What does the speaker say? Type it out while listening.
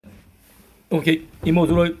اوکی، این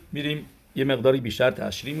موضوع رو میریم یه مقداری بیشتر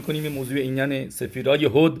تشریح میکنیم. این موضوع این یعنی سفیرای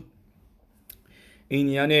هود، این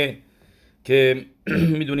یعنی که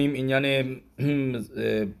میدونیم این یعنی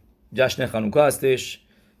جشن خانوکا هستش،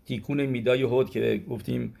 تیکون میدای هود که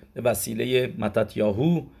گفتیم به وسیله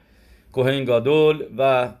متتیاهو کوهن گادول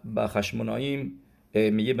و خشموناییم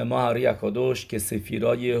میگه به ما هری اکادوش که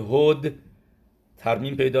سفیرای هود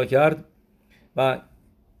ترمیم پیدا کرد. و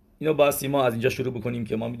اینو بایستی ما از اینجا شروع بکنیم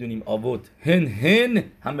که ما میدونیم آوت هن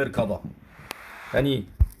هم مرکاوا، یعنی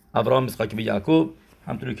ابراهام اسحاق و یعقوب،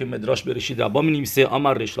 همطوری که مدراش برشید ربا می‌نویسه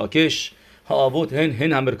امر رشلاکش ها آوت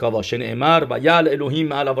هن هم مرکاوا شن امر و یعل الوهیم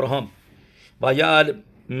مع ابراهام و یعل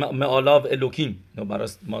معلاو الوکیم.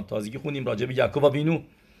 براست ما تازگی خوندیم راجع به یعقوب و وینو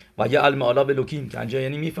و یعل معلاو الوکیم که اینجا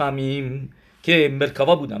یعنی میفهمیم که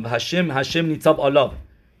مرکاوا بودن و هشم نیتاب آلاو،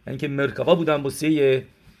 یعنی که مرکاوا بودن بسیه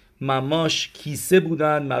مماش کیسه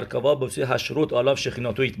بودن، مرکبا بسیار هشروت آلاف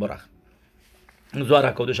شخیناتویت برخ. زوار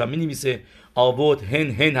حکادش هم می نویسه آوود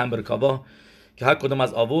هن هم مرکبا که هر کدوم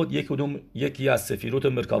از آوود یکی از سفیروت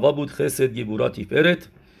مرکبا بود، خسد گبوراتی فرت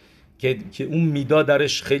که اون میدا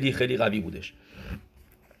درش خیلی خیلی قوی بودش.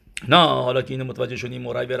 نه حالا که اینو متوجه شدیم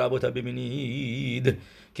مرای و رباطه ببینید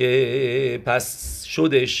که پس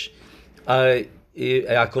شدش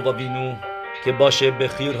یعقوب وینو که باشه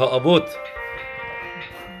بخیرها آوود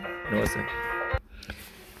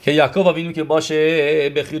که یعقوب وینو که باشه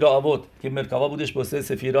بخیر آوود که مرکبا بودش بسه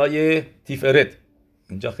سفیرای تیفرت.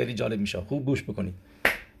 اینجا خیلی جالب میشه، خوب گوش بکنید.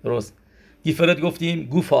 درست تیفرت گفتیم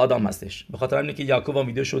گوف آدم هستش، به خاطر اینه که یعقوب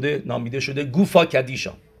نامیده شده گوفا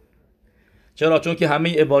کدیشا. چرا؟ چون که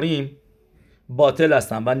همه عباریم باطل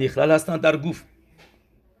هستن و نیخلل هستن در گوف.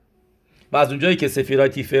 و از اونجایی که سفیرای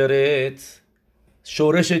تیفرت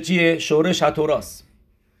شورش چیه؟ شورش هتوراست.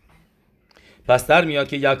 پس در میاد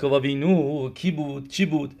که یعقوب وینو کی بود؟ چی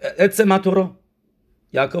بود؟ اتسم تورا.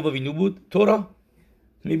 یعقوب وینو بود تورا.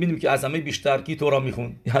 میبینیم که از همه بیشتر کی تورا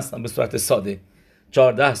میخوند؟ هستن به صورت ساده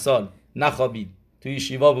 14 سال نخوابید، توی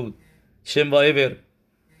شیوا بود، شم و ایور.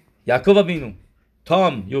 یعقوب وینو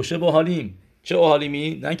تام یوشب و حالیم. چه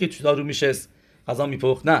حالیمی؟ نه اینکه چطور رو میشست غذا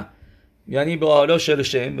میپخت، نه، یعنی به حالا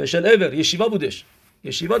شم و شل ایور یه شیوا بودش،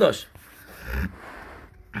 یه شیوا داشت.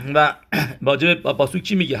 و واجب پاسوک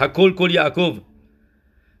چی میگه؟ هکل کل یعقوب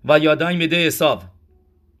و یادای میده حساب.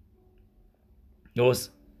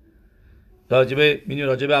 درست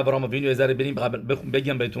راجبه ابراهام و وینو یه ذره بریم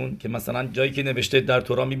بگم بهتون که مثلا جایی که نوشته در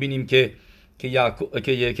تورا میبینیم که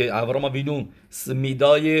ابراهام و وینو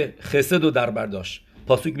میدای خسد رو در برداشت.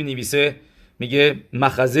 پاسوک مینویسه میگه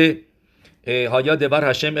مخزه هایا دبر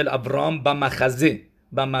هشم ال ابرام با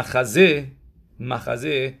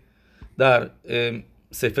مخزه در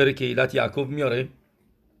سفر کهیلت یعقوب میاره،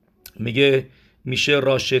 میگه میشه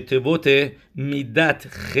راشتوت میدت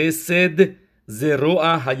خسد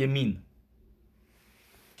زروع هایمین.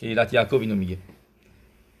 کهیلت یعقوب اینو میگه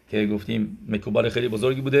که گفتیم مکوبال خیلی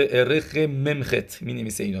بزرگی بوده، ارخ ممخت می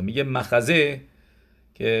نویسه اینو. میگه مخزه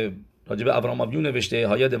که راجب ابراهام وینو نوشته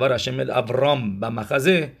هایا دبر هشم ابرام با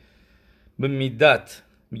مخزه به میدت،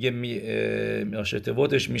 میگه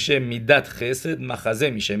راشتوتش میشه میدت خسد، مخزه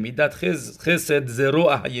میشه میدت خسد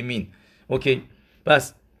زروع هایمین. اوکی،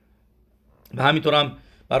 پس و همینطور هم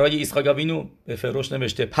برای اسحاق وینو به فروش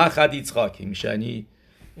نوشته پخد اسحاق،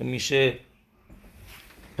 میشه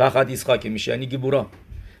پخد اسحاق میشه یعنی گبورا.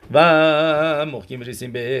 و موقعی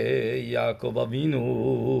میرسیم به یعقوب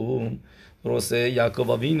وینو، درسته یعقوب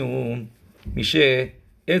وینو میشه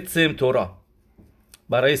اتسم تورا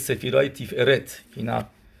برای سفیرای تیفرت. اینا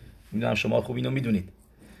میدونم شما خوب اینو میدونید.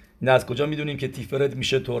 این از کجا میدونیم که تیفرت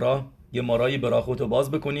میشه تورا؟ گمارای براخوتو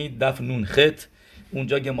باز بکنید دف نون خط،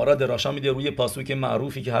 اونجا گمارا دراشا میده روی پاسوک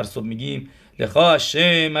معروفی که هر صبح میگیم لخا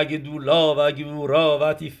هشم اگه دولا و اگه ورا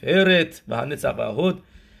و تیفرت و هنه تقهد.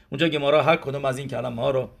 اونجا گمارا هر کدوم از این کلمه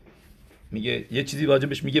ها رو میگه یه چیزی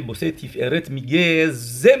واجبش میگه بسه تیفرت میگه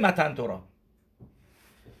زمتن تورا،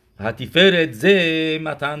 تیفرت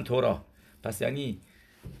زمتن تورا. پس یعنی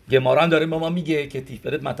گمارا داره ما میگه که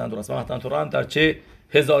تیفرت متن تورا است. و متن تورا هم در چه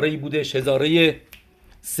هزاره‌ای بودش؟ هزاره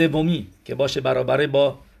سومی که باشه برابره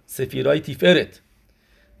با سفیرای تیفرت.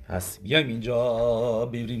 پس بیایم اینجا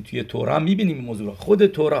بریم توی تورا، میبینیم این موضوع را. خود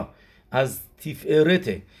تورا از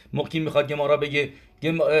تیفرته. موقعی میخواد گمارا بگه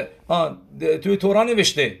توی تورا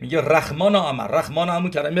نوشته میگه رحمان امر، رحمان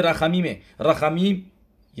همون کلمه رحمیمه. رحمیم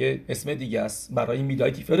یه اسم دیگه است برای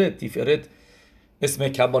میدای تیفرت. تیفرت اسم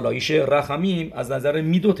کبالاییشه، رحمیم از نظر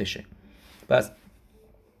میدوتشه. پس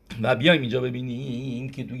و بیایم اینجا ببینیم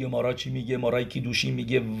که توی مارا چی میگه. مارای کیدوشی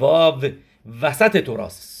میگه واو وسط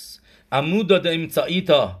توراست، عمود داده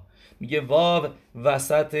امتساییتا میگه واو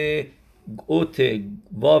وسط اوت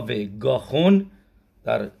واو گاخون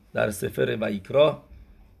در سفر ویکرا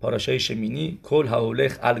پاراشای شمینی کل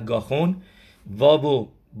هاولخ الگاخون واو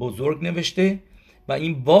بزرگ نوشته و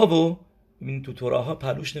این واو این تو توراها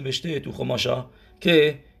پلوش نوشته تو خماشا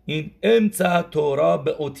که این امتع تورا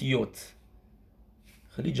به اوتیوت.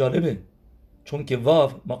 خیلی جالبه چون که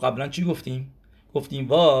واو ما قبلا چی گفتیم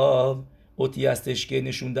واو اوتی هستش که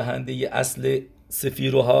نشون دهنده ی اصل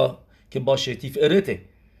سفیروها که باشه تیفرته،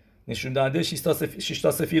 نشون دهنده 6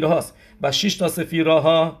 تا سفیره هاست و 6 تا سفیره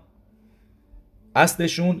ها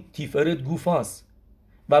اصلشون تیفرت گوفاست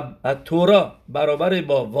و تورا برابر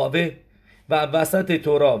با واوه و وسط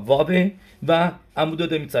تورا واوه و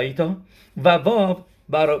عمودات میتسایتا و واو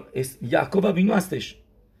یعقوب وینو هستش،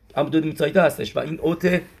 عمودات میتسایتا هستش و این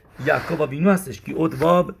اوت یعقوب وینو هستش که اوت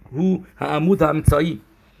واو هو عمود همتایی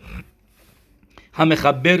هم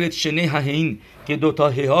خبرت شنه هین که دوتا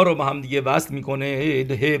ه ها رو با هم دیگه وصل میکنه.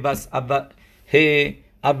 ه بس ه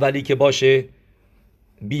اولی که باشه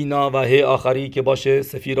بینا و ه آخری که باشه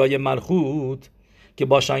سفیرای ملخوت که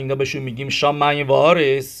باشه اینا بهشون میگیم شامای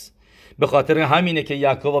وارث. به خاطر همینه که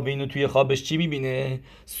یعقوب وینو توی خوابش چی میبینه؟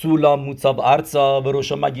 سولا موتاب ارتسا و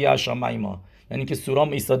روشا مگی شامای ما، یعنی که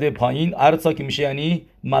سورام ایستاده پایین، ارتسا که میشه یعنی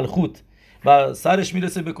ملخوت و سرش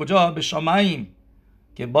میرسه به کجا؟ به شامایم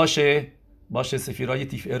که باشه سفیرای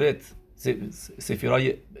تیفرت،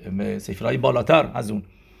 سفیرای بالاتر از اون،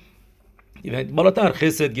 بالاتر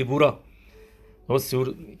خسد گبورا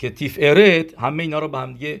که تیفرت همه اینا رو به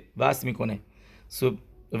هم دیگه وصل میکنه.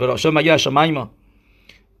 به روشا مگه شمایما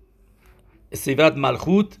سفیرت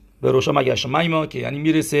ملخوت به روشا مگه شمایما که یعنی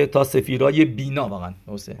میرسه تا سفیرای بینا، واقعا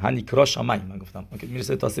هنیکرا شمای من گفتم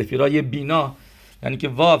میرسه تا سفیرای بینا، یعنی که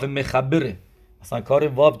واو مخبره. اصلا کار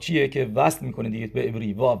واو چیه؟ که وصل میکنه دیگه. به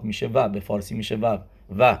عبری واو میشه و، به فارسی میشه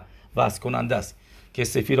و وصل کننده است که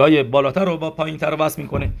سفیرهای بالاتر رو با پایین تر وصل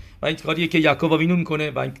میکنه و این کاریه که یعقوب وینو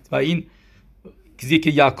میکنه و این چیزی که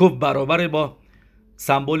یعقوب برابر با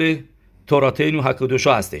سمبل توراتین و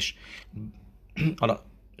حکودوشا هستش. حالا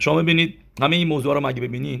شما ببینید همه این موضوع رو مگه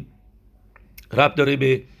ببینید ربط داره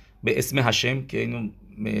به اسم هشم که اینو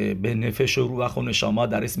به نفش و روح و نشما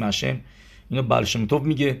در اسم هشم. اینو بال شم تov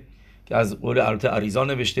میگه که از قول اریزال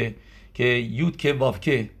نوشته که یود که واو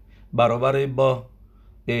که برابر با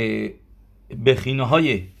بخینه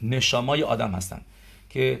های نشامای آدم هستن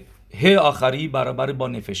که ه آخری برابر با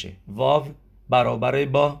نفشه، واو برابر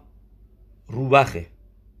با روحه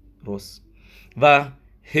روز و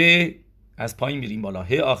ه از پایین میریم بالا،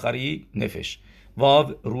 ه آخری نفش،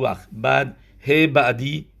 واو روح، بعد ه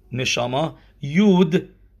بعدی نشاما، یود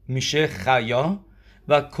میشه خیا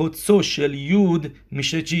و کتسو شل یود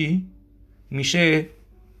میشه چی؟ میشه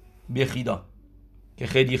بخیدا که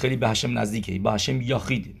خیلی خیلی به هشم نزدیکه، به هشم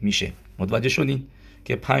یاخید میشه. متوجه شدین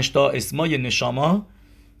که 5 تا اسمای نشاما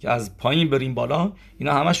که از پایین بریم بالا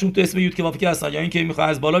اینا همشون تو اسم یود که وافقی هستن، یا این که میخواد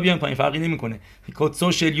از بالا بیان پایین فرقی نمیکنه.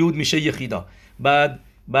 کتسو شل یود میشه یخیدا،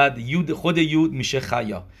 بعد یود خود یود میشه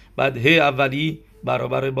خیا، بعد ه اولی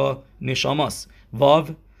برابر با نشاماست، واو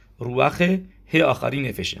روحه، ه آخری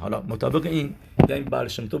نفشه. حالا مطابق این بیایم بال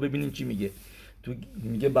شم تov ببینیم چی میگه. تو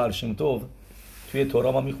میگه بال شم تov توی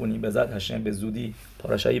تورا ما میخونیم به ذات هشم به زودی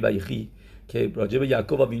پاراشای ویخی که راجع به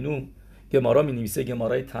یعقوب و وینو گمارا مینویسه،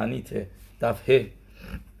 گمارای تانیت دفعه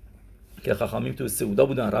که خاخامیم تو سعودا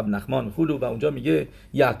بودن، رب نخمان خلو، و اونجا میگه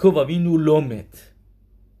یعقوب و وینو لومت.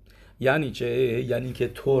 یعنی چه؟ یعنی که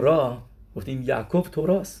تورا گفتیم یعقوب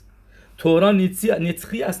توراست، تورا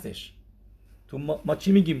نتخی هستش. تو ما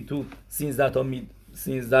چی میگیم تو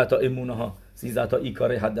 13 تا امونه ها، 13 تا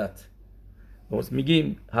ایکار حدت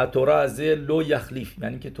میگیم ها تورا از لو یخلیف،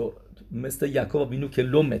 یعنی که تو مثل یعقوب وینو که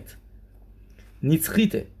لومت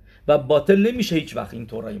نتخیته و باطل نمیشه هیچ وقت این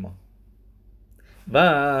تورای ما.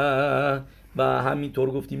 و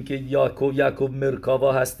همینطور گفتیم که یعقوب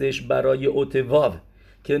مرکاوا هستش برای اوت واو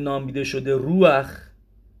که نامیده شده روح،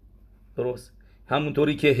 درست؟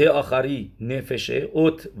 همونطوری که ه آخری نفشه،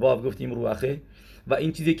 اوت واو گفتیم روحه، و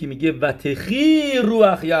این چیزی که میگه و تخی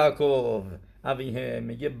روح یعقوب اویه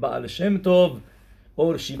میگه بال شم تov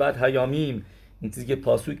اور شیبت هیامیم، این چیزی که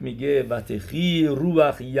پاسوک میگه و تخی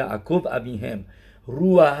روح یعقوب اویهم،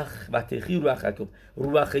 روح و تخی روح یعقوب،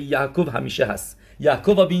 روح یعقوب همیشه هست،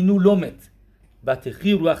 یعقوب وینو لومت و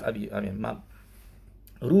تخی روح اویهم،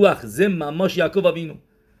 روح زم مماش یعقوب وینو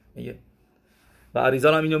میگه. و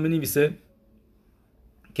اریزال هم اینو می‌نویسه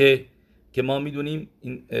که ما میدونیم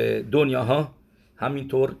این دنیاها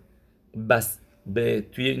همینطور بس به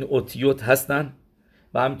توی این اوتیوت هستن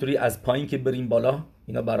و همینطوری از پایین که بریم بالا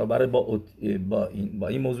اینا برابر با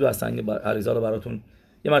این موضوع هستن. اریزال رو براتون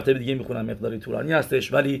یه مرتبه دیگه میخونم، مقداری طولانی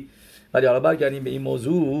هستش، ولی حالا برگردیم به این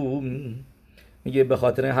موضوع میگه به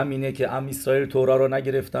خاطر همینه که ام اسرائیل تورا رو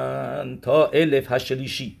نگرفتن تا الف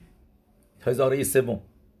هشلیشی، هزاره سوم،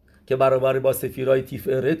 که برابر با سفیرای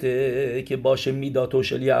تیفرته که باشه میداتو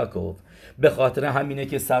شل یعقوب. به خاطر همینه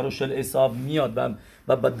که سر و شل عیساو میاد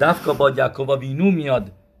و با دفکا با یعقوب و وینو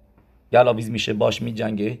میاد یلاویز میشه باش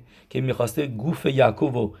میجنگه، که میخواسته گوف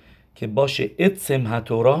یعقوبو که باشه اتسم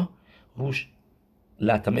هتورا روش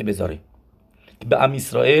لطمه بذاره که به ام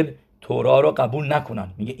اسرائیل تورا رو قبول نکنن.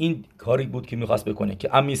 میگه این کاری بود که میخواست بکنه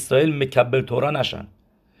که ام اسرائیل مکبل تورا نشن.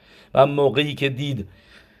 و موقعی که دید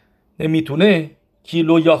نمیتونه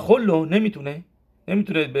کیلو یا خلو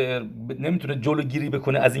نمیتونه جلوگیری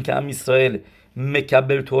بکنه از اینکه ام اسرائیل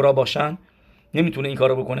مکبل تورا باشن، نمیتونه این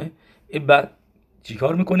کارو بکنه. بعد چی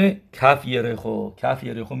کار میکنه؟ کف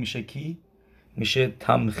یریخو میشه کی؟ میشه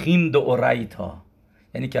تمخیم دو اورایتا،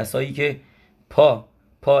 یعنی کسایی که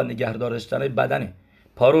پا نگهدارشتن بدنه،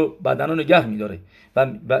 بدن رو نگه میداره.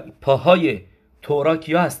 و پاهای تورا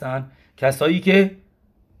کیا هستن؟ کسایی که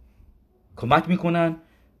کمک میکنن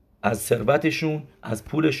از ثروتشون، از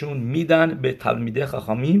پولشون میدن به تلمیده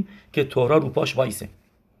خاخامیم که تورا رو پاش وایسه.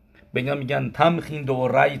 به اینا میگن تمخین دو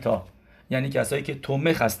رایتا، یعنی کسایی که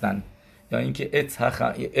تومخ هستن، یا اینکه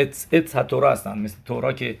اتس تورا هستن، مثل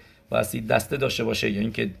تورا که واسه دسته داشته باشه، یا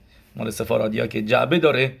اینکه مال سفارادیا که جعبه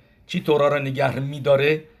داره، چی تورا رو نگه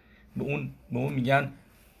میداره. به اون میگن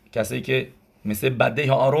کسایی که مثل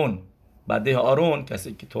بده آرون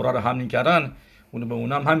کسایی که تورا رو حمل کردن، به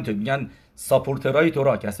اونم همینطور میگن ساپورترای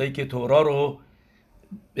تورا، کسایی که تورا رو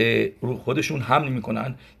رو خودشون حمل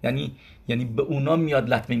میکنن، یعنی به اونا میاد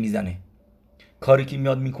لطمه میزنه. کاری که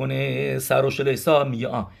میاد میکنه سر و شل عیسی،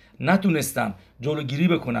 میگه نتونستم جلوگیری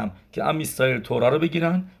بکنم که ام اسرائیل تورا رو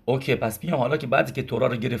بگیرن، اوکی پس بیام حالا که بعدی که تورا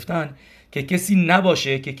رو گرفتن که کسی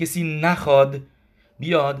نباشه، که کسی نخواد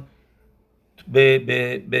بیاد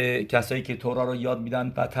به کسایی که تورا رو یاد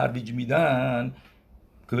میدن و ترویج میدن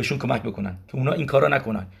که بهشون کمک بکنن، که اونا این کارا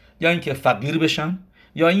نکنن، یا اینکه فقیر بشن،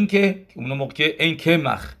 یا اینکه اونا موقع این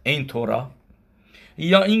کمخ این تورا،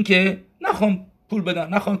 یا اینکه نخوام پول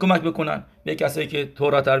بدن، نخوام کمک بکنن به کسایی که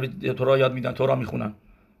تورا یاد میدن، تورا میخونن.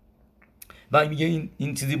 و میگه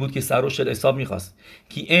این چیزی بود که سروش حساب میخواست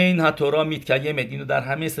که این ها تورا میتکیمت. اینو در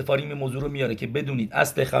همه سفاریم موضوع رو میاره که بدونید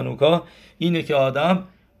اصل خانوکا اینه که آدم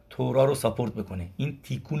تورا رو ساپورت بکنه. این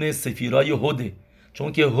تیکون سفیرای هوده،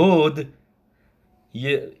 چون که هود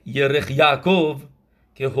یه رخ یعقوب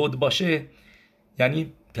که هود باشه،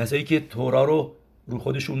 یعنی کسایی که تورا رو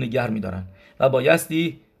خودشون نگه میدارن. و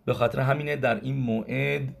بایستی به خاطر همینه در این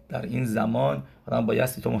موعد، در این زمان آدم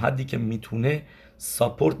بایستی تا حدی که میتونه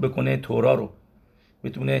ساپورت بکنه تورا رو،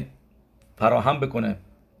 بتونه فراهم بکنه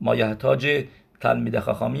مایحتاج تلمید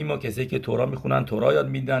خاخامیم و کسایی که تورا میخونن، تورا یاد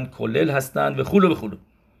میدن، کلل هستن و خلو.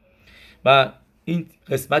 و این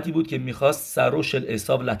قسمتی بود که میخواست سروش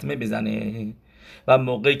الاساب لطمه بزنه، و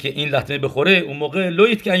موقعی که این لطمه بخوره اون موقع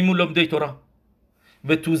لویت که ایمون لمده تورا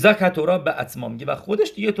و تو زک تورا به عطما میگه و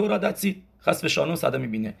خودش دیگه تورا دستید خاص به شانون صدا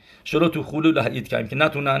میبینه شلو تو خلو لحیت کردیم که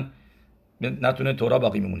نتونه تورا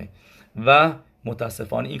باقی میمونه. و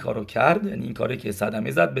متاسفانه این کارو کرد، یعنی این کاری که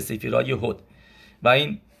صدمه زد به سفیرای هود. و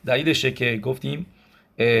این دلیلشه که گفتیم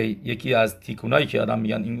یکی از تیکونایی که آدم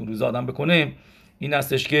میگن این روزا آدم بکنه این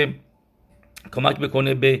هستش که کمک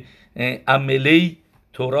بکنه به عملی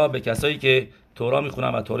تورا، به کسایی که تورا میخونن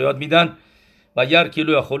و تورا یاد میدن. و یر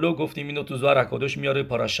کیلو یا خلو گفتیم اینو تو زوار اکادوش میاره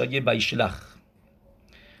پاراشای بیشلخ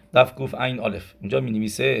دف گوف عین الف، اینجا می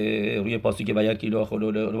نویسه روی پاسوی که یر کیلو یا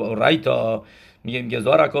خلو رایتا، میگه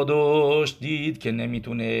زوار اکادوش دید که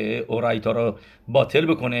نمیتونه اورایتا رو باطل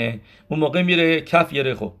بکنه، اون موقع میره کف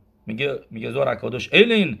یریخو، میگه زوار اکادوش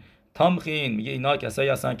ایلین تامخین، میگه اینا کسایی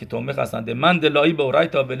هستن که تومخ هستن من دلایی به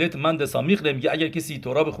اورایتا ولت من د سامیخ، میگه اگر کسی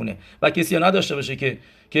تورا بخونه و کسی نداشته باشه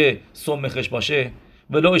که سومخش باشه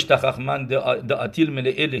ولوش تخخ من د اتیل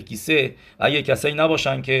مل ال کیسه، اگه کسایی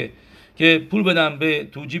نباشن که پول بدن به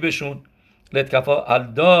تو جیبشون لت کفا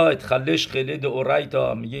الدا تخلش خلد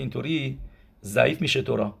اورایتا، میگه اینطوری ضعیف میشه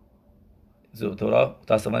تورا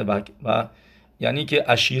متاسفانه. و یعنی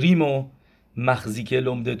که اشیریم و مخزیک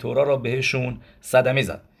لمده تورا را بهشون صدمه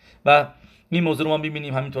زد. و این موضوع رو ما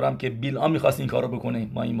می‌بینیم همینطور هم که بیلعام می‌خواست این کارو بکنه،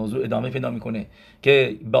 ما این موضوع ادامه پیدا می‌کنه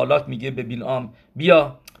که بالاک میگه به بیلعام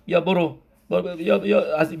بیا برو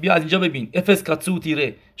بیا از اینجا ببین افس کاتسو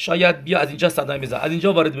تیره، شاید بیا از اینجا صدمه بزن، از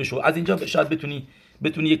اینجا وارد بشو، از اینجا شاید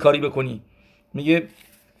بتونی یه کاری بکنی. میگه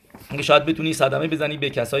شاید بتونی صدمه بزنی به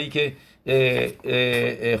کسایی که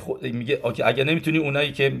میگه اوکی اگه نمیتونی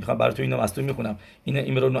اونایی که میخوام برای تو اینو مستون میخونم، این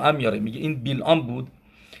امرونو هم میاره، میگه این بیلعام بود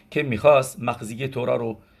که میخواست مخزیگه تورا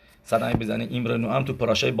رو صدمه بزنه. امرونو هم تو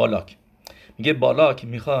پاراشای بالاک میگه بالاک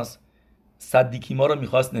میخواست صدیکی ما رو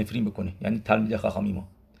میخواست نفرین بکنه، یعنی تلمید خاخامی ما،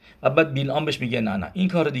 بعد بیلعام بهش میگه نه این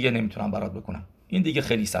کار دیگه نمیتونم برات بکنم، این دیگه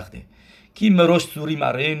خیلی سخته. کی مروش سوری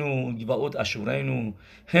مرینو و اوت اشورینو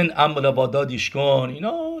هن عمل واداد دیشکن،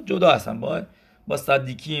 اینا جدا هستن با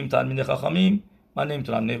صدیکیم تلمید خاخامیم، من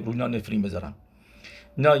نمیتونم روی اینا نفرین بذارم.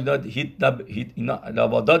 اینا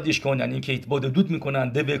لواداد دیشکن یعنی که ایتباد دود میکنن،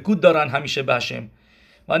 دوکود دارن همیشه به هشم،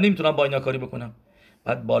 من نمیتونم با اینا کاری بکنم.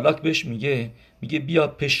 بعد بالاک بهش میگه بیا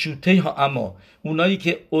پشوته ها، اما اونایی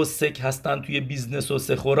که اوسک هستن توی بیزنس و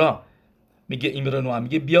سخورا، میگه ایمرنو هم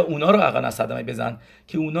میگه بیا اونا رو اقل از صدمه بزن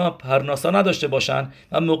که اونا پرناسا نداشته باشن،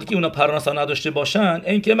 و موقعی که اونا پرناسا نداشته باشن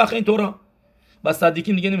این که مخ این تورا و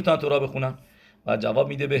صدیقین دیگه نمیتونن تورا بخونن. و جواب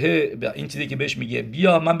میده به این چیزی که بهش میگه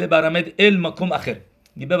بیا من ببرمت علمکم اخر،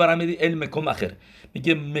 میگه ببرمت علمکم اخر،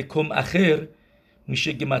 میگه مکم اخر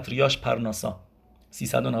میشه گمتریاش پرناسا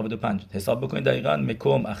 395. حساب بکنید دقیقاً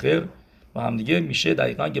مکم اخر با هم دیگه میشه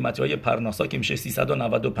دقیقاً گمتریای پرناسا که میشه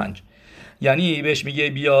 395. یعنی بهش میگه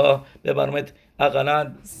بیا ببرمت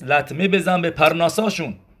اقلا لطمه بزن به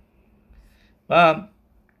پرناساشون و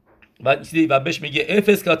بهش میگه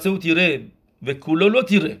افس کاتسو تیره و کولولو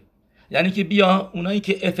تیره، یعنی که بیا اونایی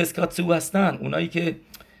که افس کاتسو هستن، اونایی که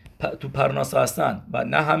تو پرناسا هستن و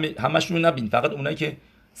نه همشون نبین، فقط اونایی که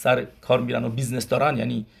سر کار میرن و بیزنس دارن،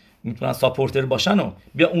 یعنی میتونن ساپورتر باشن، و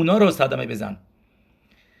بیا اونا رو صدمه بزن.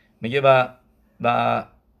 میگه و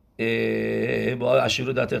با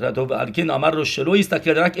اشیرو در تقراتو و الکن امر رو شلو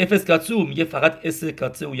استکرک افس کاتسو، میگه فقط اس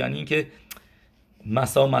کاتسو یعنی این که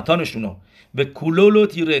مسامتانشونو به کولولو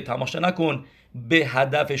تیره، تماشا نکن به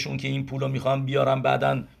هدفشون که این پولو میخوان بیارن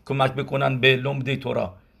بعدن کمک بکنن به لمده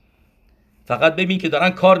تورا، فقط ببین که دارن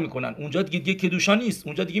کار میکنن. اونجا دیگه کدوشا نیست،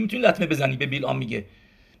 اونجا دیگه میتونی لطمه بزنی. به بیلعام میگه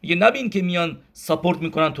نبین که میان ساپورت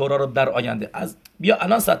میکنن تورا رو در آینده، از بیا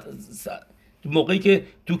الان موقعی که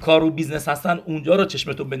تو کار و بیزنس هستن اونجا رو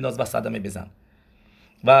چشمتو بنداز و صدمه بزن.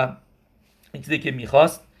 و این چیزی که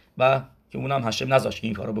میخواست و که اونم هشم نذاشت که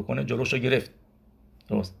این کارو بکنه، جلوشو گرفت.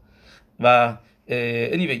 درست. و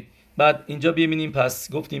anyway بعد اینجا ببینیم،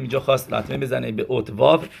 پس گفتیم اینجا خواست لطمه بزنه به اوت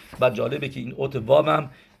واو. بعد جالبه که این اوت واو هم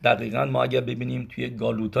دقیقاً ما اگر ببینیم توی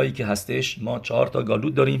گالوتایی که هستش، ما 4 تا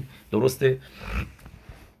گالوت داریم، درسته؟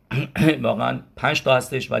 واقعاً 5 تا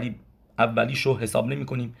هستش ولی اولیشو حساب نمی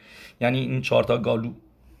کنیم. یعنی این 4 تا گالو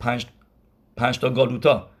 5 تا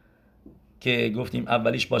گالوتا که گفتیم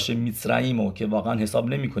اولیش باشه میسرائیمو که واقعاً حساب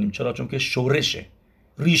نمی کنیم. چرا؟ چون که شورشه،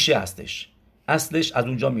 ریشه هستش، اصلش از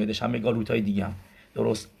اونجا میادش. همه گالوتای دیگه هم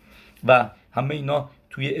درست، و همه اینا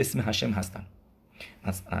توی اسم هشم هستن.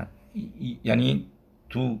 یعنی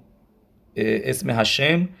تو اسم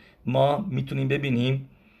هشم ما میتونیم ببینیم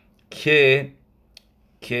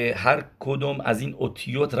که هر کدوم از این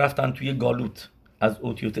اوتیوت رفتن توی گالوت از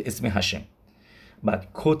اوتیوت اسم هشم. بعد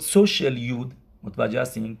کتسوشل یود، متوجه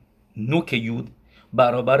هستین؟ نوک یود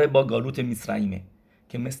برابر با گالوت میسرائیمه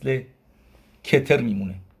که مثل کتر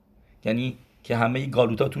میمونه، یعنی که همه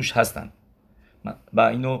گالوتا توش هستن. و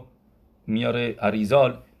اینو میاره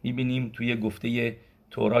اریزال، میبینیم توی گفته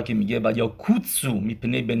تورا که میگه و یا کوتسو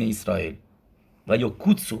میپنه بن اسرائیل، و یا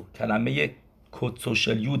کوتسو کلمه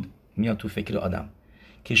کتسوشل یود میاد تو فکر آدم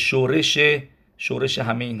که شورش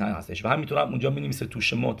همه این هستش. و همینطور هم اونجا می‌نویسه تو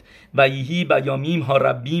شموت و یهی بیامیم ها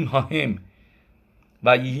ربیم ها هم،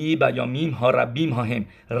 و یهی بیامیم ها ربیم ها هم.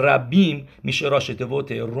 ربیم میشه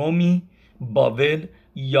راشتوت رومی، باول،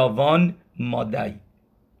 یاوان، مادی،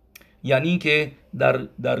 یعنی که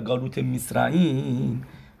در گالوت میسرائیم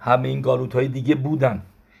همه این گالوت های دیگه بودن.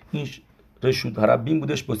 این رشود ربیم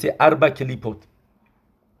بودش بسه اربع کلیپوت.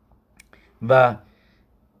 و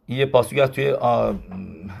یه پاسوی هست توی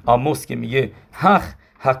آموس که میگه هخ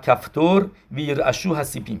کفتور ویر اشو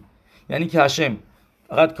حسیبیم، یعنی که هشم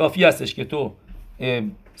فقط کافی هستش که تو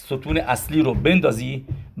ستون اصلی رو بندازی،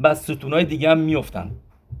 بعد ستونهای دیگه هم میفتن.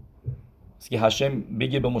 که هشم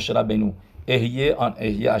بگه به موشه ربینو احیه آن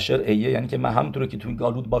احیه اشر احیه، یعنی که من همونطور که توی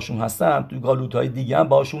گالوت باشون هستم توی گالوت های دیگه هم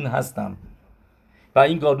باشون هستم، و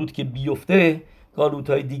این گالوت که بیفته گالوت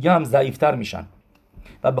های دیگه هم ضعیفتر میشن.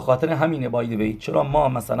 و به خاطر همینه بایدوی چرا ما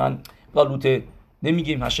مثلا گالوت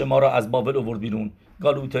نمیگیم هشم ما را از بابل آورد بیرون،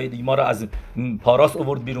 گالوت های دیگه ما را از پاراس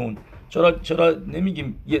آورد بیرون، چرا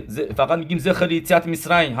نمیگیم فقط میگیم زخریتیت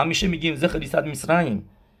میسرائیم، همیشه میگیم زخریتیت میسرائیم.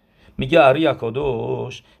 میگه اری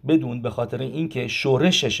اکادوش بدون، به خاطر اینکه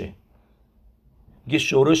شورششه، میگه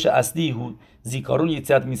شورش اصلی زیکارون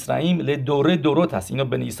یتیت میسرائیم لدوره دوروت هست. اینو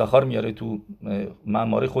بنی یساخار میاره تو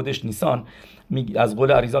معمار خودش نیسان، از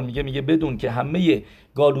قول اریزال میگه بدون که همه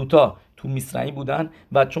گالوتا تو میسرائیم بودن،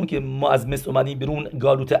 و چون که ما از مصر اومدیم بیرون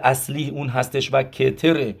گالوت اصلی اون هستش و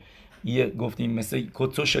کتر، یه گفتیم مثل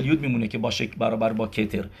کتسو شلیود میمونه که باشه برابر با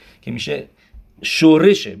کتر که میشه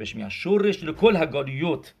شورشه، بهش میگن شورش لکل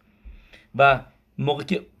هگالیوت. و موقع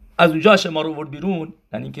که از اونجا هشم ما رو آورد بیرون،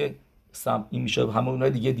 یعنی که این میشه همه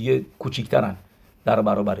اونهای دیگه کوچیک‌ترن در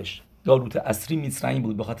برابرش. گالوت اصلی میسرعیم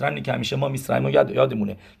بود. به خاطر اینکه که همیشه ما میسرعیم رو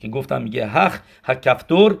یادمونه که گفتم میگه حق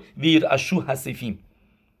کفتور ویر اشو حسیفیم،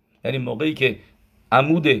 یعنی موقعی که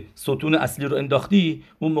عمود ستون اصلی رو انداختی،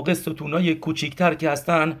 اون موقع ستونای کوچیک‌تر که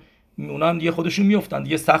هستن اونا هم دیگه خودشون میافتن،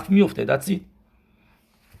 دیگه سقف میفته. دتسی.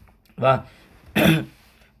 و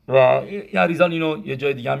اریزال اینو یه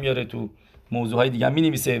جای دیگه هم میاره، تو موضوعهای دیگه هم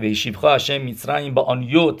مینویسه و شیفخا هشم میسرعیم با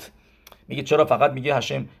آنیوت. میگه چرا فقط میگه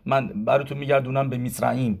هشم من براتون میگردونم به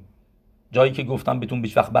میسرعیم، جایی که گفتم بهتون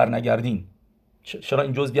هیچ وقت بر نگردین؟ چرا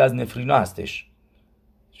این جزئی از نفرینا هستش؟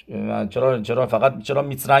 چرا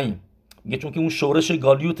میسرعیم؟ میگه چون که اون شورش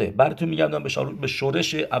گالیوته، براتون میگردونم به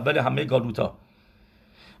شورش اول همه گالوتا.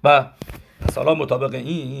 و سلام مطابق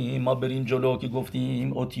این ما بریم جلو که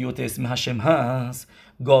گفتیم اوتیوت اسم هشم هست.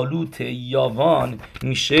 گالوت یاوان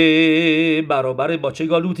میشه برابر با چه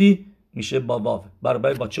گالوتی؟ میشه با واو.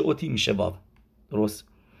 برابر با چه اوتی؟ میشه واو. درست.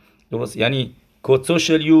 یعنی کتسو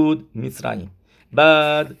شلیود میسرعیم.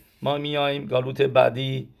 بعد ما میایم گالوت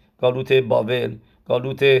بعدی، گالوت باول،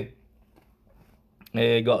 گالوت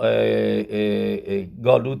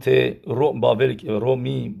باول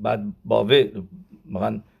رومی، بعد باول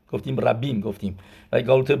مثلا گفتیم ربیم، گفتیم و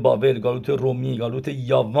گالوت باول، گالوت رومی، گالوت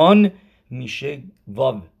یاوان میشه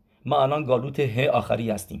واو. ما الان گالوت ه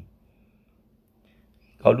آخری هستیم.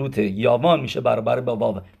 گالوت یاوان میشه برابر با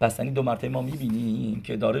واو. پس یعنی دو مرتبه ما میبینیم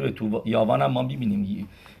که داره به تو یاوان هم ما میبینیم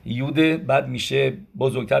یوده، بعد میشه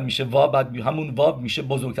بزرگتر میشه واو، بعد همون واو میشه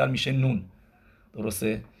بزرگتر میشه نون.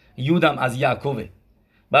 درسته؟ یودم از یعقوبه،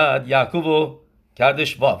 بعد یعقوبو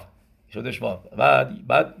کردش واو شدش واو،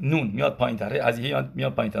 بعد نون میاد پایین‌تر، از یه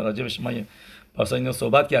میاد پایین‌تر. راجبش ما پارسال اینو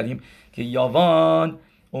صحبت کردیم که یاوان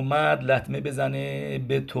اومد لطمه بزنه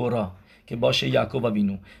به تورا که باشه یعقوب و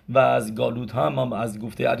بینو. و از گالوت ها ما از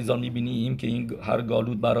گفته اریزال میبینیم که این هر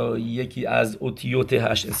گالوت برای یکی از اوتیوت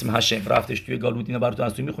اسم هشم رفتش توی گالوت. اینا براتون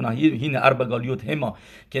از تو میخونن. هین اربع گالوت هما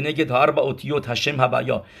که نگد اربع اوتیوت هشم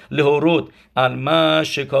هویا لهوروت الما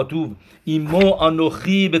شکاتوب ایمو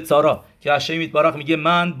آنوخی به تارا، که هشم یتبارک میگه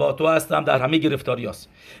من با تو هستم در همه گرفتاریاس.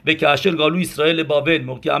 و که اشل گالو اسرائیل بابل،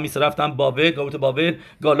 موقعی همیس رفتم بابل، گالوت بابل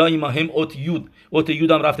گالای ما هم اوت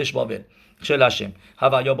یود هم رفتش بابل شل هشم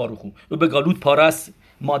هویا باروخو. و به گالوت پارس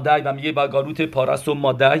مادای و میگه با گالوت پارس و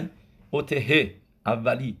مادای اوته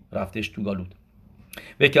اولی رفتش تو گالوت.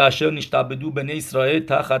 و که اشل نشتبدو بنی اسرائیل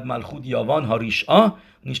تخت ملخود یاوان هاریشا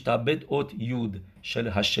نشتبد اوت یود شل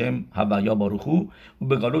هشم هویا باروخو. و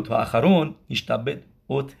به گالوت آخرون نشتبد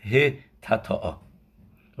اوت ه تتا.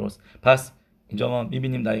 درست. پس اینجا ما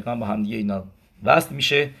میبینیم دقیقا با هم دیگه اینا وصل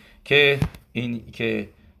میشه که این که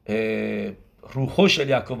روحش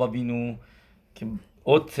یعقوب بینو که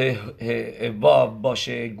اوت واو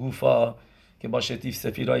باشه گوفا، که باشه تیف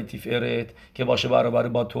سفیرای تیف ارت، که باشه برابر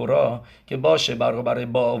با تورا، که باشه برابر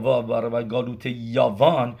با واو برابر گالوت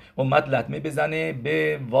یاوان، اومد لطمه بزنه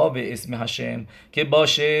به واو اسم هشم که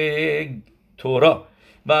باشه تورا.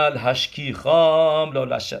 ول هشکی خام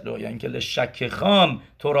یعنی که لشک خام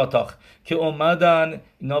تورا تاخ، که اومدن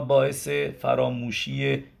اینا باعث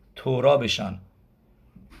فراموشی تورا بشن.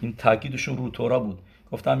 این تاکیدشون رو تورا بود.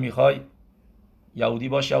 گفتم میخوای یهودی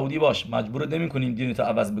باش، مجبورت نمی‌کنیم دینتو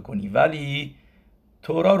عوض بکنی، ولی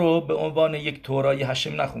تورا رو به عنوان یک تورای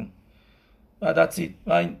هشم نخون.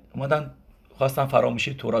 و این اومدن خواستن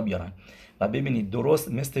فراموشی تورا بیارن. و ببینید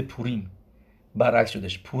درست مثل پوریم برعکس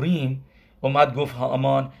شدش. پوریم اومد گفت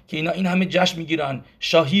هامان که اینا این همه جشن میگیرن،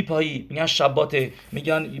 شاهی پایی، میگن شباته،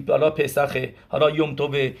 میگن حالا پسخه، حالا یوم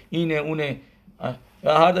توبه، اینه اونه،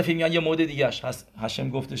 و هر دفعه میگن یه موعد دیگه‌اش هست. هشم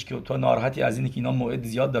گفتش که تو ناراحتی از اینی که اینا موعد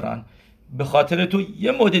زیاد دارن، به خاطر تو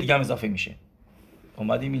یه موعد دیگه هم اضافه میشه.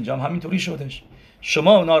 اومدیم اینجا هم همینطوری شدش.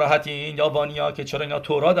 شما ناراحتین یاوانیا که چرا اینا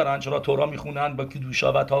تورا دارن، چرا تورا میخونن با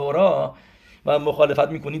کدوشا و تورا و مخالفت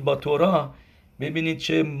میکنید با تورا. ببینید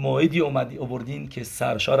چه موعدی آوردین که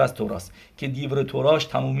سرشار از توراست، که دیور توراش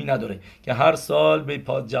تمومی نداره، که هر سال به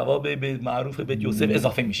جواب به معروف به یوسف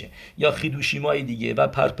اضافه میشه، یا خیدوشیمای دیگه و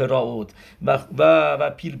پرپراوت و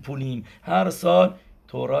پیلپولیم. هر سال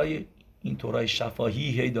تورای این تورای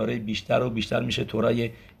شفاهی هی داره بیشتر و بیشتر میشه. تورای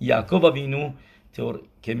یعقوب و بینو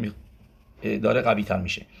که داره قوی تر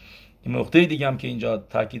میشه. این نقطه دیگه هم که اینجا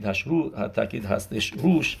تاکید هستش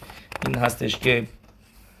روش این هستش که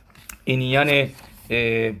این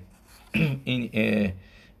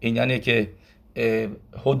یعنی که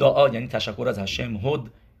هدا'a یعنی تشکر از هشم، هد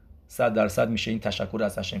 100% میشه این تشکر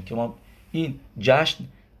از هشم، که ما این جشن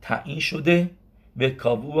تعیین شده به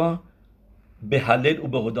کاووا به هلل و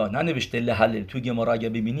به هدا. ننوشته لهلل. توی گمارا اگه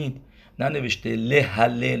ببینید ننوشته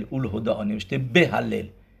لهلل اول هدا، نوشته به هلل.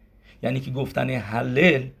 یعنی که گفتن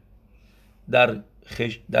هلل در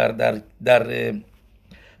در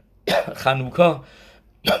خانوکا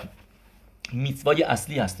میتوای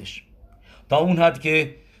اصلی هستش، تا اون حد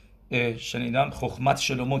که شنیدم خخمت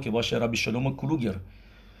شلومو که باشه ربی شلومو کلوگر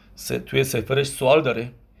توی سفرش سوال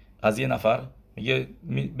داره از یه نفر، میگه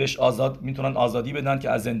بهش میتونن آزادی بدن که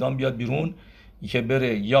از زندان بیاد بیرون که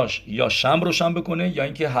بره یا شم روشن بکنه یا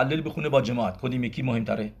اینکه حلل بخونه با جماعت. کدوم یکی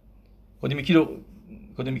مهمتره؟ کدوم یکی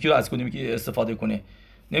رو از کدوم یکی استفاده کنه؟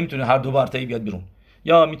 نمیتونه هر دو برتری بیاد بیرون.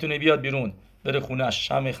 یا میتونه بیاد بیرون بره خونه‌اش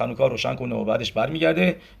شم خانوکا روشن کنه و بعدش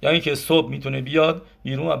برمیگرده، یا اینکه صبح میتونه بیاد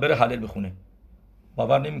بیرون و بره حلل بخونه.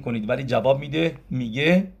 باور نمیکنید ولی جواب میده،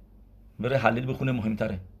 میگه بره حلل بخونه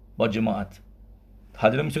مهمتره با جماعت.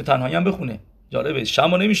 حلل میتونه تنهایی هم بخونه. جالبه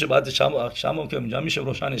شمو نمیشه، بعد شمو که اونجا میشه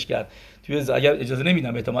روشنش کرد توی اگر اجازه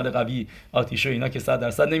نمیدن، به احتمال قوی آتیشو اینا که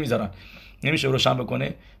 100% نمیذارن، نمیشه روشن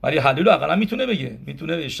بکنه، ولی حلل رو حداقل میتونه بگه،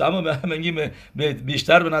 میتونه شمو بگیم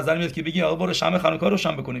بیشتر به نظر میاد که بگی آقا برو شم خانوکا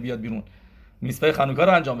روشن بکنه بیاد بیرون، میسپای خانوکا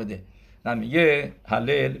رو انجام بده. نه، میگه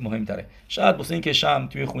حلل مهمتره. شاید واسه این که شم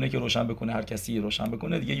توی خونه که روشن بکنه هر کسی روشن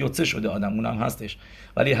بکنه دیگه یوتسه شده آدم، اونم هستش،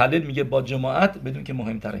 ولی حلل میگه با جماعت بدون که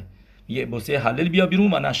مهمتره، میگه واسه حلل بیا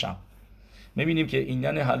بیرون و نشم. میبینیم که این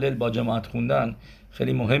یعنی حلل با جماعت خوندن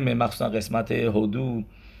خیلی مهمه، مخصوصا قسمت هودو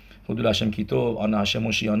لشم کیتو آن هشم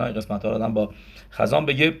و شیانا، قسمت ها رو آدم با خزان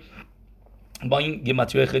بگه. با این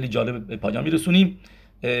گمتریای خیلی جالب به پایان میرسونیم،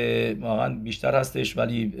 واقعا بیشتر هستش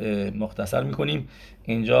ولی مختصر میکنیم.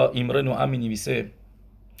 اینجا ایمره نوعم مینویسه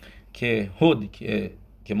که هود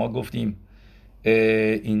که ما گفتیم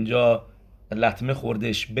اینجا لطمه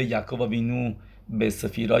خوردش به یعقوب وینو به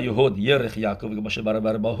سفیرای هود، یه رخ یعقوب که باشه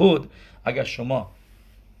برابر با هود. اگر شما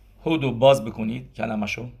هودو باز بکنید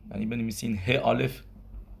کلمشو، یعنی بنویسین ه الف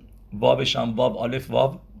وابش هم واب الف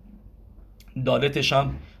واب، دالتش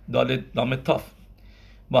هم دالت لام تاف،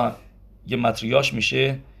 با یه متریاش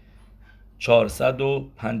میشه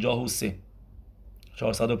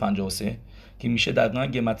 453 که میشه دقیقاً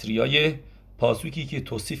گمتریای پاسوکی که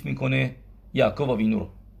توصیف میکنه یعقوب و وینو رو.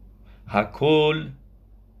 هکل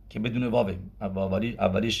که بدون واوه،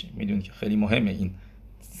 اولیش میدونید که خیلی مهمه، این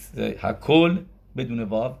هکل بدون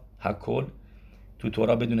واو، هکل تو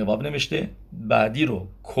تورا بدون واو نمیشته، بعدی رو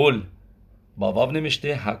کل با واو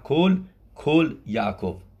نمیشته، هکل کل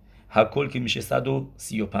یعقوب. هکل که میشه 135،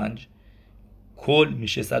 کل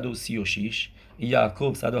میشه 136،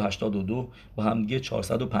 یعقوب 182 با هم دیگه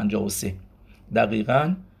 453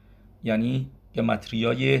 دقیقاً. یعنی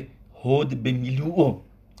گمتریای هود به میلوو.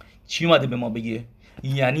 چی اومده به ما بگه؟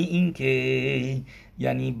 یعنی این که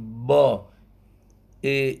یعنی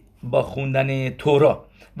با خوندن تورا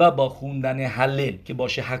و با خوندن حلل که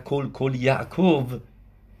باشه هکل کل یعقوب،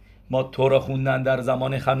 ما تورا خوندن در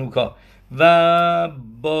زمان خانوکا و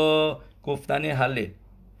با گفتن حلل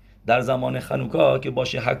در زمان خانوکا که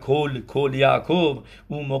باشه هکل کل یعقوب،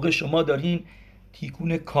 اون موقع شما دارین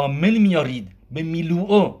تیکون کامل میارید به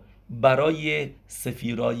میلوو برای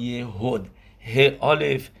سفیرای هود. ه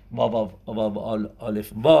الف واو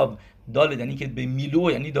الف واو دال، یعنی که به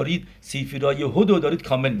میلو، یعنی دارید سفیرای هود رو دارید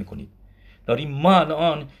کامل میکنید. داریم ما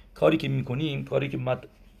الان کاری که میکنیم، کاری که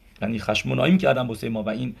یعنی خشمونایی کردم واسه ما و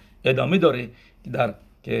این ادامه داره در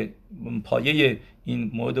که پایه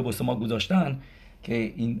این موعد واسه ما گذاشتن که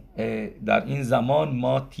این در این زمان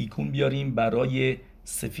ما تیکون بیاریم برای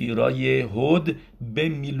سفیرای هود به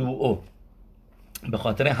میلوو. به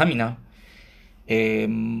خاطر همینم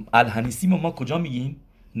الهنیسیم ما کجا میگیم؟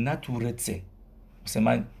 نه تو رتسه. مثلا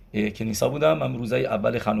من کنیسا بودم، من روزای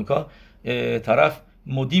اول خانوکا طرف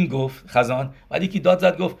مدیم گفت خزان، بعد یکی داد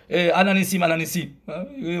زد گفت الهنیسیم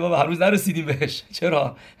بابا هر روز نرسیدیم بهش.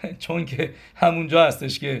 چرا؟ چون که همونجا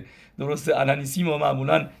هستش که درست الهنیسیم ما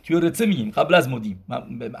معمولا توی رتسه میگیم قبل از مدیم.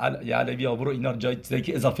 یه علوی آوا رو اینا جایی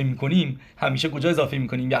که اضافه میکنیم همیشه کجا اضافه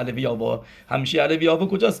میکنیم؟ یه علوی آوا همیشه علوی آوا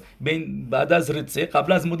کجاست؟ بعد از رتسه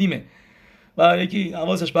قبل از مدیمه. و یکی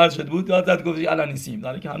حواسش پرت شده بود داد زد گفت الهنیسیم، در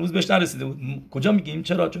حالی که هنوز بهش نرسیده بود. کجا میگیم؟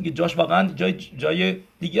 چرا؟ چون که جاش واقعا جای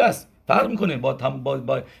دیگه است، فرق میکنه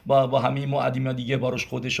با همه معدیما دیگه، باروش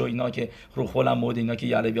خودش و اینا که رو خولم مود اینا که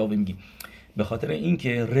یعلوی آوه میگیم. به خاطر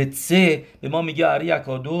اینکه رتسه به ما میگه اری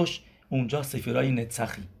اکادوش، اونجا سفیرای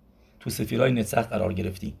نتسخی، تو سفیرای نتسخ قرار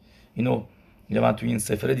گرفتی. اینو من تو این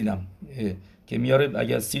سفره دیدم که میاره،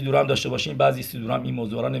 اگه 30 دورم داشته باشین بعضی 30 دورم این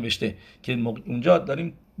موضوع را نوشته که اونجا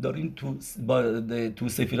داریم تو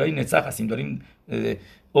سفیرای نتسخ هستیم، داریم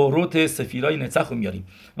اوروت سفیرای نتسخ رو میاریم.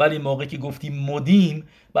 ولی موقعی که گفتیم مدیم،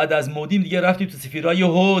 بعد از مدیم دیگه رفتیم تو سفیرای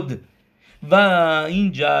هود و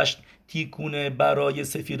این جشن تیکونه برای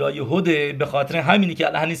سفیرای هوده. به خاطر همینی که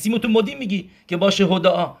الهنیسیمو تو مدیم میگی که باشه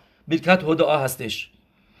هودا، برکت هودا هستش.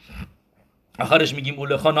 آخرش میگیم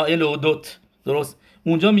اولخانا ال هودوت، درست؟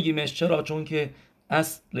 اونجا میگیمش. چرا؟ چون که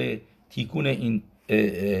اصل تیکون این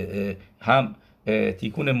هم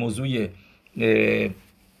تیکون موضوع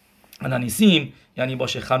انانیسیم یعنی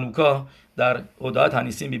باشه خانوکا در هدایت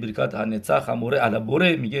هنیسیم ببرکات نتسخ اموره علی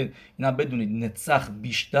بوره میگه اینا بدونید نتسخ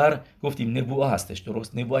بیشتر گفتیم نبوعا هستش،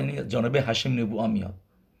 درست؟ نبوعا یعنی جانب هشم نبوعا میاد.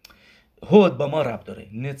 هود با ما ربط داره.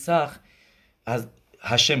 نتسخ از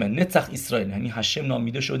هشمه، نتسخ اسرائیل، یعنی هشم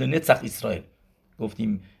نامیده شده نتسخ اسرائیل.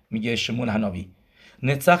 گفتیم میگه شمون حناوی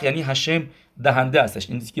نتسخ یعنی هشم دهنده هستش.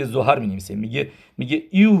 این که زهر مینویسه میگه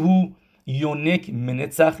ایهو یونک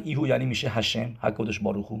منتسخ، ایهو یعنی میشه هشم حکادش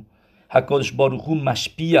باروخو. حکادش باروخو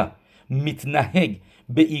مشپیع میتنهگ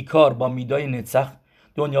به ایکار با میدای نتسخ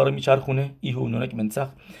دنیا رو میچرخونه. ایهو یونک منتسخ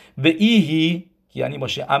و ایهی یعنی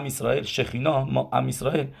باشه ام اسرائیل، شخینا ما ام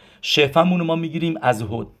اسرائیل شفمون ما میگیریم از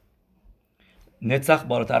هود. نتسخ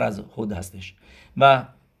بالاتر از هود هستش و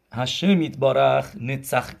هشم یتبارخ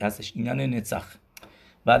نتسخ هستش، این یعنی نتسخ.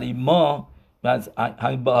 ولی ما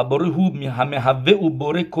باره هو همه هوه و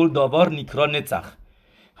باره کل داوار نیکرا نتسخ.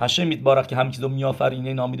 هشم یتبارخ که همین چیزو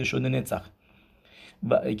میآفرینه نامیده شده نتسخ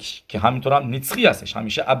و که همینطور هم نتسخی هستش،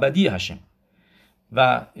 همیشه ابدی هشم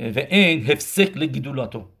و این هفسک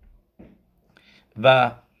لگیدولاتو.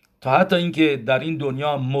 و تا حتی اینکه در این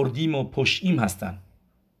دنیا مردیم و پشیم هستن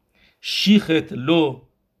شیخت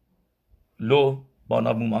لو با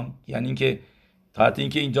نبومم، یعنی اینکه تا حتی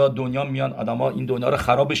اینکه اینجا دنیا میان آدما این دنیا رو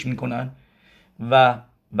خرابش میکنن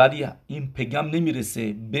ولی این پیغام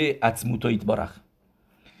نمیرسه به عظموتایت بارخ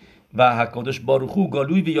و حکادش باروخو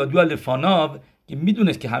گالوی و یادو لفاناو که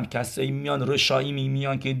میدونه که هم کسایی میان رشایی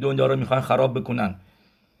میان که این دنیا رو میخوان خراب بکنن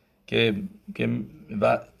که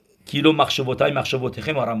و کیلو مخشوتای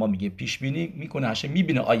خیلی ما میگه پیش بینی میکنه، هشه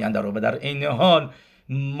میبینه آینده رو و در عین حال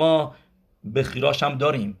ما به خیراش هم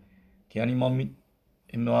داریم که یعنی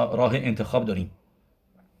ما راه انتخاب داریم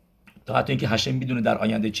تا حتی اینکه هشم میدونه در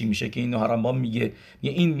آینده چی میشه که اینو هرمبام میگه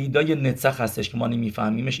این میدای نتسخ هستش که ما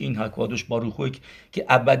نمیفهمیمش. این حکادش باروخوی که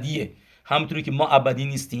ابدیه، همونطوری که ما ابدی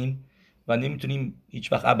نیستیم و نمیتونیم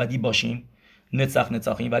هیچ وقت ابدی باشیم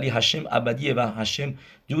نتسخیم، ولی هشم ابدیه و هشم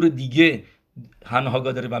جور دیگه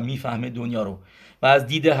هنهاگا داره و میفهمه دنیا رو و از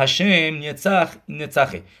دید هشم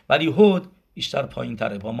نتسخه، ولی هود بیشتر پایین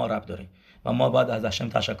تره، با ما ربط داره و ما باید از هشم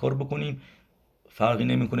تشکر بکنیم. فرقی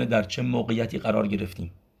نمیکنه در چه موقعیتی قرار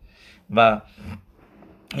گرفتیم و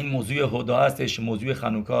این موضوع هودا هستش، موضوع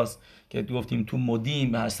خانوکاست که گفتیم تو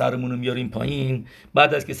مدیم سرمون رو میاریم پایین.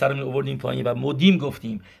 بعد از که سرمون آوردیم پایین و مدیم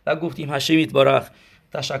گفتیم هشم یتبارخ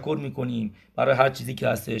تشکر میکنیم برای هر چیزی که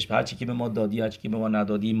هستش، هر چیزی که به ما دادی، هر چیزی که به ما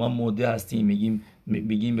ندادی. ما مده هستیم،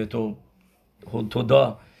 میگیم به تو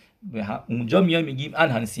دا. اونجا میایم میگیم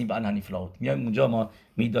انهنسیم و انهنیفلاوت، میایم اونجا ما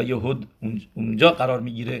میدای هود اونجا قرار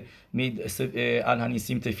میگیره.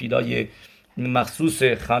 انهنیسیم تفیلای مخصوص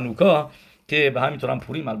خانوکا که به همینطور هم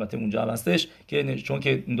پوریم البته اونجا هستش که چون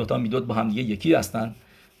که این دوتا میداد با هم دیگه یکی هستن،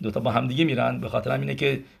 دوتا با هم دیگه میرن، به خاطر همینه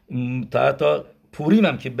که تا پوریم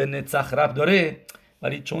هم که به نتسخ ربط داره،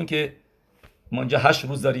 ولی چون که ما اونجا 8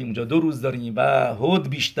 روز داریم اونجا 2 روز داریم و هود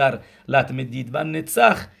بیشتر لطمه دید و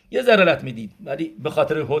نتسخ یه ذره لطمه دید، ولی به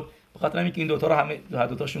خاطر هود، به خاطر همین که این دوتا رو همه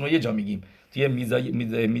دوتاشون رو یه جا میگیم توی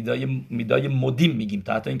میدای مدیم میگیم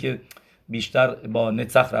تا حتی اینکه بیشتر با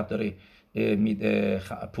نتسخ ربط داره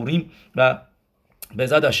پوریم و به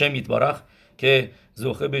زد هشم یتبارخ که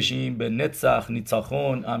زوخه بشیم به نتسخ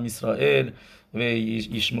نیتساخون ام اسرائیل و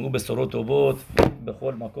یشمعو به سروت و بود به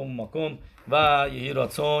خول مکم و یهی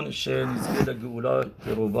راتون شنزگه در گولا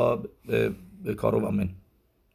که روبا به کارو امن.